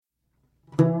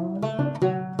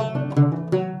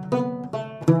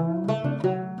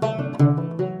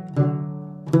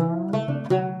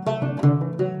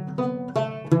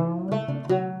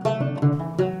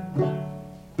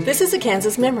is A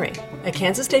Kansas Memory, a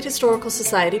Kansas State Historical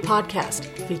Society podcast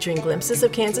featuring glimpses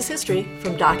of Kansas history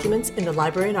from documents in the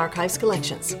Library and Archives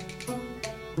collections.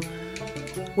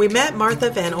 We met Martha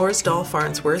Van Orsdal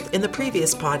Farnsworth in the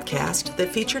previous podcast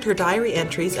that featured her diary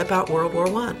entries about World War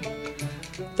I.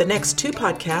 The next two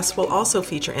podcasts will also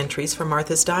feature entries from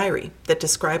Martha's diary that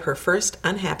describe her first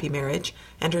unhappy marriage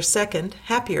and her second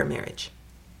happier marriage.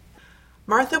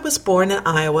 Martha was born in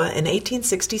Iowa in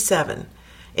 1867.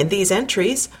 In these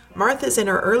entries, Martha is in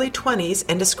her early 20s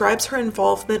and describes her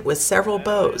involvement with several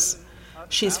beaux.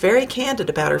 She's very candid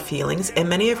about her feelings, and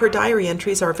many of her diary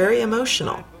entries are very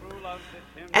emotional.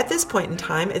 At this point in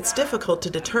time, it's difficult to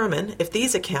determine if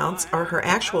these accounts are her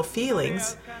actual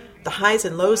feelings, the highs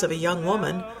and lows of a young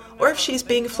woman, or if she's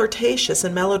being flirtatious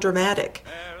and melodramatic,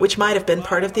 which might have been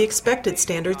part of the expected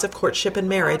standards of courtship and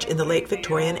marriage in the late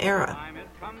Victorian era.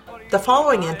 The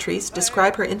following entries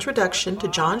describe her introduction to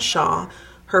John Shaw,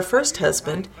 her first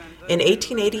husband, in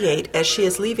 1888 as she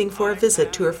is leaving for a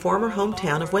visit to her former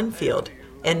hometown of Winfield,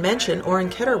 and mention Orrin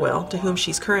Ketterwell, to whom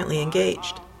she's currently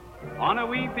engaged. On a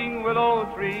weeping willow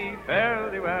tree, fare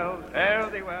thee well, fare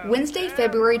thee well. Wednesday,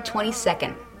 February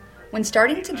 22nd. When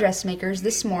starting to dressmakers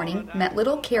this morning, met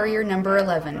little carrier number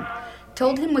 11.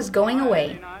 Told him was going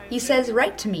away. He says,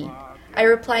 "Write to me." I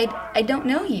replied, "I don't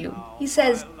know you." He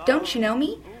says, "Don't you know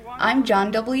me? I'm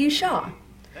John W. Shaw."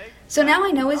 So now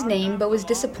I know his name, but was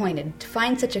disappointed to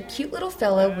find such a cute little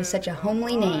fellow with such a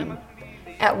homely name.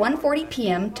 At 1:40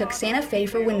 p.m. took Santa Fe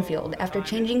for Winfield after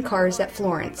changing cars at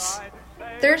Florence.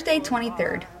 Thursday,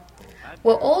 23rd.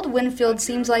 Well, old Winfield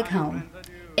seems like home.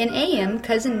 In AM,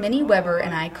 Cousin Minnie Weber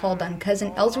and I called on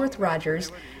Cousin Ellsworth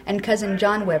Rogers and Cousin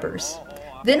John Webers.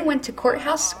 Then went to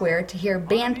Courthouse Square to hear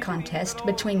band contest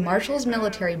between Marshall's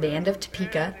Military Band of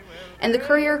Topeka and the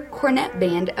Courier Cornet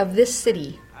Band of this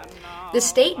city. The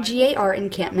state GAR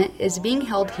encampment is being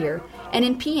held here, and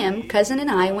in PM, Cousin and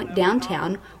I went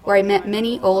downtown where I met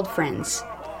many old friends.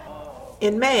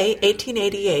 In May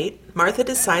 1888, Martha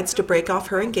decides to break off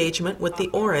her engagement with the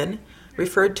Orrin,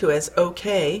 referred to as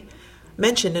OK,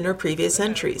 mentioned in her previous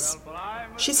entries.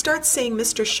 She starts seeing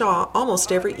Mr. Shaw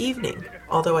almost every evening,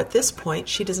 although at this point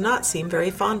she does not seem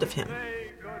very fond of him.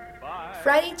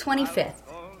 Friday, 25th.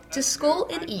 To school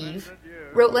and Eve.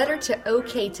 Wrote letter to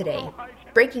OK today.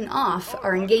 Breaking off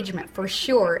our engagement for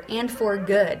sure and for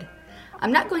good.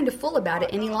 I'm not going to fool about it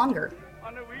any longer.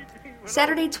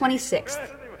 Saturday,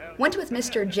 26th. Went with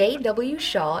Mr. J.W.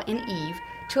 Shaw and Eve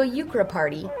to a euchre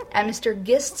party at Mr.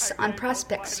 Gist's on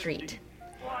Prospect Street.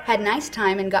 Had nice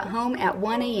time and got home at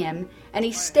 1 a.m. and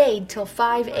he stayed till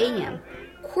 5 a.m.,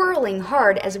 quarreling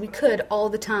hard as we could all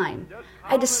the time.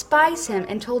 I despise him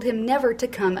and told him never to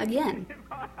come again.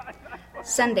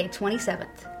 Sunday,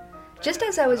 27th. Just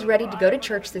as I was ready to go to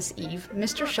church this eve,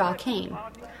 Mr. Shaw came.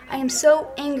 I am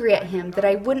so angry at him that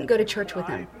I wouldn't go to church with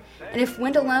him, and if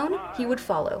went alone, he would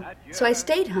follow. So I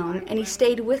stayed home, and he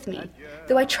stayed with me,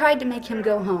 though I tried to make him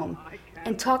go home,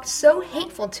 and talked so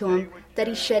hateful to him that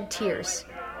he shed tears.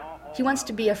 He wants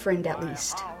to be a friend at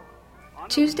least.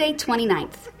 Tuesday,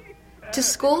 29th. To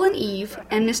school and Eve,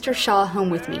 and Mr. Shaw home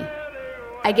with me.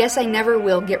 I guess I never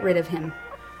will get rid of him.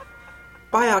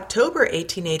 By October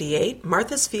 1888,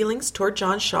 Martha's feelings toward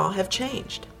John Shaw have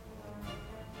changed.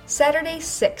 Saturday,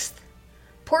 6th.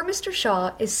 Poor Mr.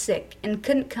 Shaw is sick and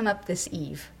couldn't come up this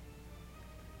eve.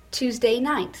 Tuesday,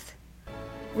 9th.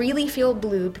 Really feel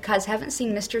blue because haven't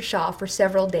seen Mr. Shaw for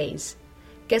several days.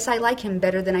 Guess I like him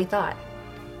better than I thought.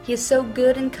 He is so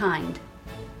good and kind.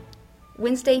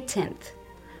 Wednesday, 10th.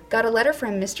 Got a letter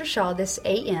from Mr. Shaw this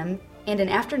a.m. and an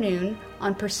afternoon,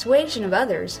 on persuasion of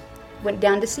others, went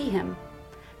down to see him.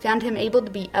 Found him able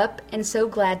to be up and so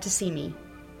glad to see me.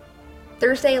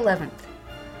 Thursday, 11th.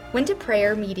 Went to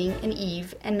prayer meeting in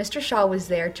Eve, and Mr. Shaw was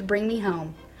there to bring me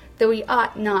home, though he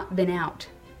ought not been out.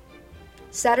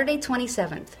 Saturday,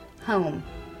 27th. Home.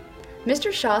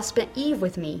 Mr. Shaw spent Eve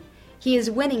with me. He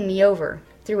is winning me over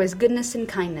through his goodness and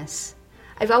kindness.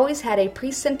 I've always had a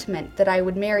presentiment that I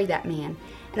would marry that man,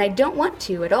 and I don't want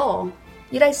to at all,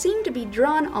 yet I seem to be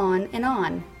drawn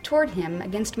on toward him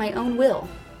against my own will.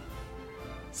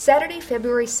 Saturday,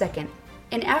 February 2nd.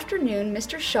 In afternoon,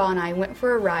 Mr. Shaw and I went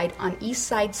for a ride on East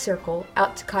Side Circle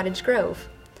out to Cottage Grove.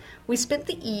 We spent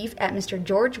the eve at Mr.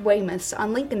 George Weymouth's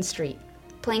on Lincoln Street,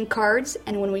 playing cards,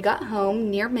 and when we got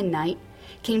home near midnight,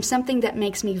 came something that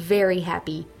makes me very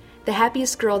happy, the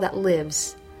happiest girl that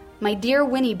lives. My dear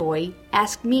Winnie boy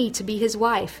asked me to be his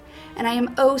wife, and I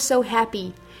am oh so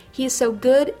happy. He is so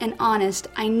good and honest,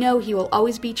 I know he will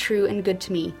always be true and good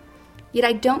to me. Yet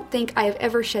I don't think I have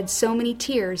ever shed so many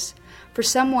tears. For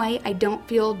some way I don't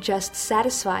feel just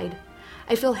satisfied.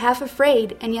 I feel half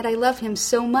afraid, and yet I love him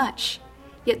so much.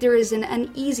 yet there is an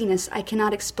uneasiness I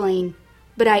cannot explain,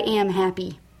 but I am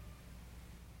happy.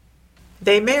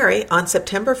 They marry on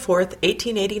September 4th,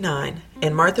 1889,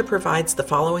 and Martha provides the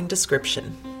following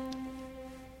description.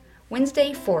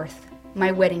 Wednesday 4th,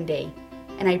 my wedding day,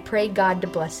 and I pray God to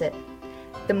bless it.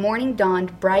 The morning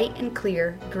dawned bright and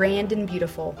clear, grand and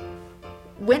beautiful.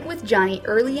 Went with Johnny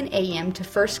early in a.m. to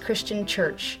First Christian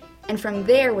Church, and from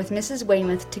there with Mrs.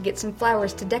 Weymouth to get some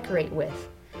flowers to decorate with.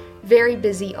 Very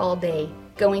busy all day,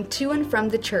 going to and from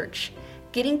the church,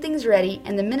 getting things ready,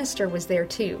 and the minister was there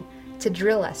too, to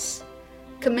drill us.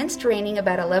 Commenced raining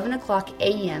about 11 o'clock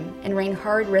a.m. and rained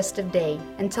hard rest of day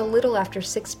until little after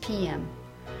 6 p.m.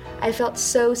 I felt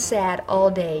so sad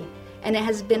all day, and it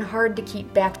has been hard to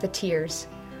keep back the tears.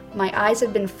 My eyes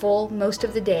have been full most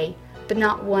of the day, but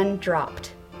not one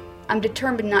dropped. I'm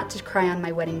determined not to cry on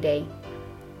my wedding day.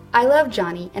 I love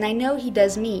Johnny, and I know he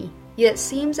does me, yet it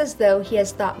seems as though he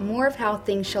has thought more of how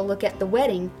things shall look at the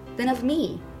wedding than of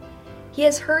me. He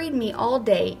has hurried me all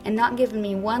day and not given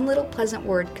me one little pleasant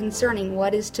word concerning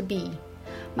what is to be.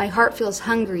 My heart feels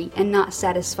hungry and not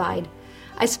satisfied.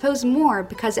 I suppose more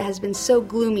because it has been so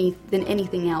gloomy than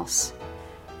anything else.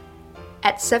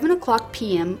 At 7 o'clock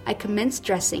p.m. I commenced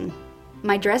dressing.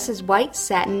 My dress is white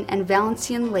satin and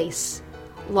Valenciennes lace,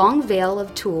 long veil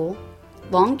of tulle,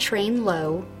 long train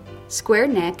low, square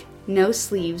neck, no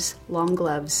sleeves, long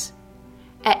gloves.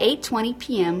 At 8:20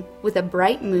 p.m., with a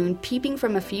bright moon peeping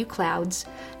from a few clouds,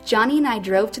 Johnny and I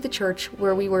drove to the church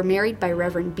where we were married by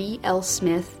Reverend B. L.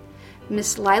 Smith,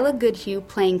 Miss Lila Goodhue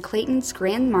playing Clayton's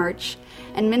Grand March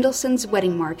and Mendelssohn's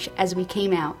Wedding March as we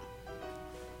came out.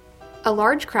 A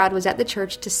large crowd was at the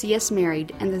church to see us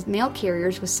married, and the mail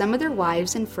carriers with some of their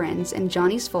wives and friends and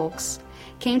Johnny's folks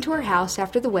came to our house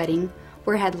after the wedding,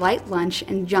 where I had light lunch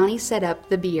and Johnny set up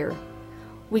the beer.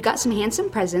 We got some handsome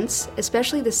presents,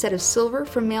 especially the set of silver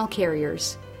from mail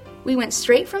carriers. We went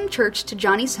straight from church to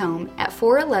Johnny's home at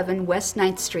 411 West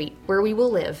 9th Street, where we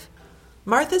will live.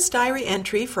 Martha's diary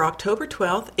entry for October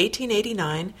 12,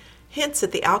 1889, hints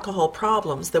at the alcohol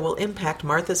problems that will impact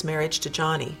Martha's marriage to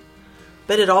Johnny.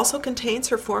 But it also contains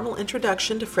her formal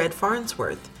introduction to Fred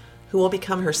Farnsworth, who will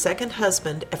become her second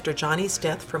husband after Johnny's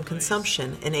death from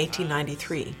consumption in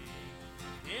 1893.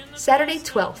 Saturday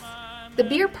 12th. The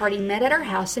beer party met at our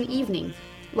house in evening.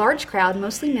 Large crowd,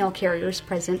 mostly mail carriers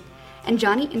present, and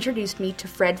Johnny introduced me to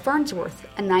Fred Farnsworth,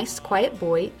 a nice, quiet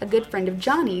boy, a good friend of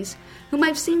Johnny's, whom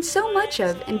I've seen so much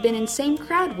of and been in same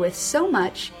crowd with so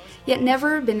much, yet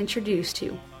never been introduced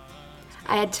to.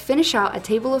 I had to finish out a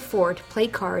table of 4 to play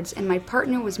cards, and my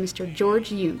partner was Mr. George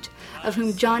Yount, of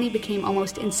whom Johnny became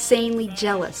almost insanely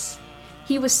jealous.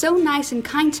 He was so nice and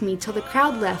kind to me till the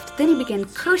crowd left, then he began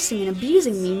cursing and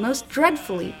abusing me most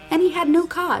dreadfully, and he had no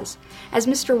cause, as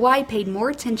Mr. Y paid more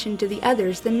attention to the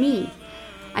others than me.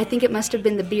 I think it must have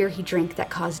been the beer he drank that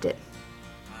caused it.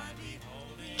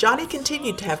 Johnny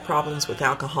continued to have problems with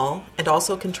alcohol and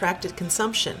also contracted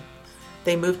consumption.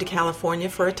 They moved to California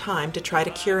for a time to try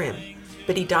to cure him,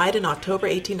 but he died in October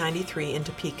 1893 in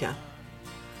Topeka.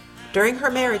 During her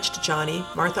marriage to Johnny,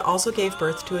 Martha also gave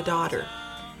birth to a daughter.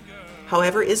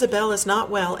 However, Isabel is not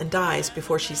well and dies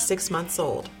before she's 6 months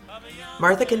old.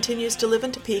 Martha continues to live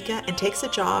in Topeka and takes a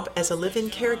job as a live-in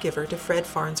caregiver to Fred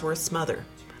Farnsworth's mother.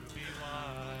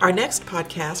 Our next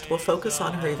podcast will focus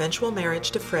on her eventual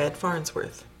marriage to Fred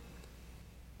Farnsworth.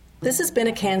 This has been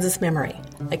A Kansas Memory,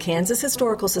 a Kansas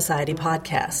Historical Society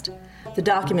podcast. The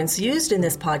documents used in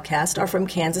this podcast are from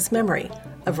Kansas Memory,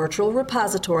 a virtual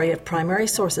repository of primary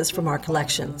sources from our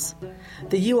collections.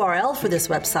 The URL for this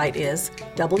website is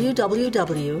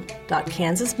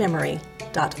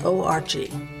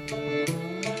www.kansasmemory.org.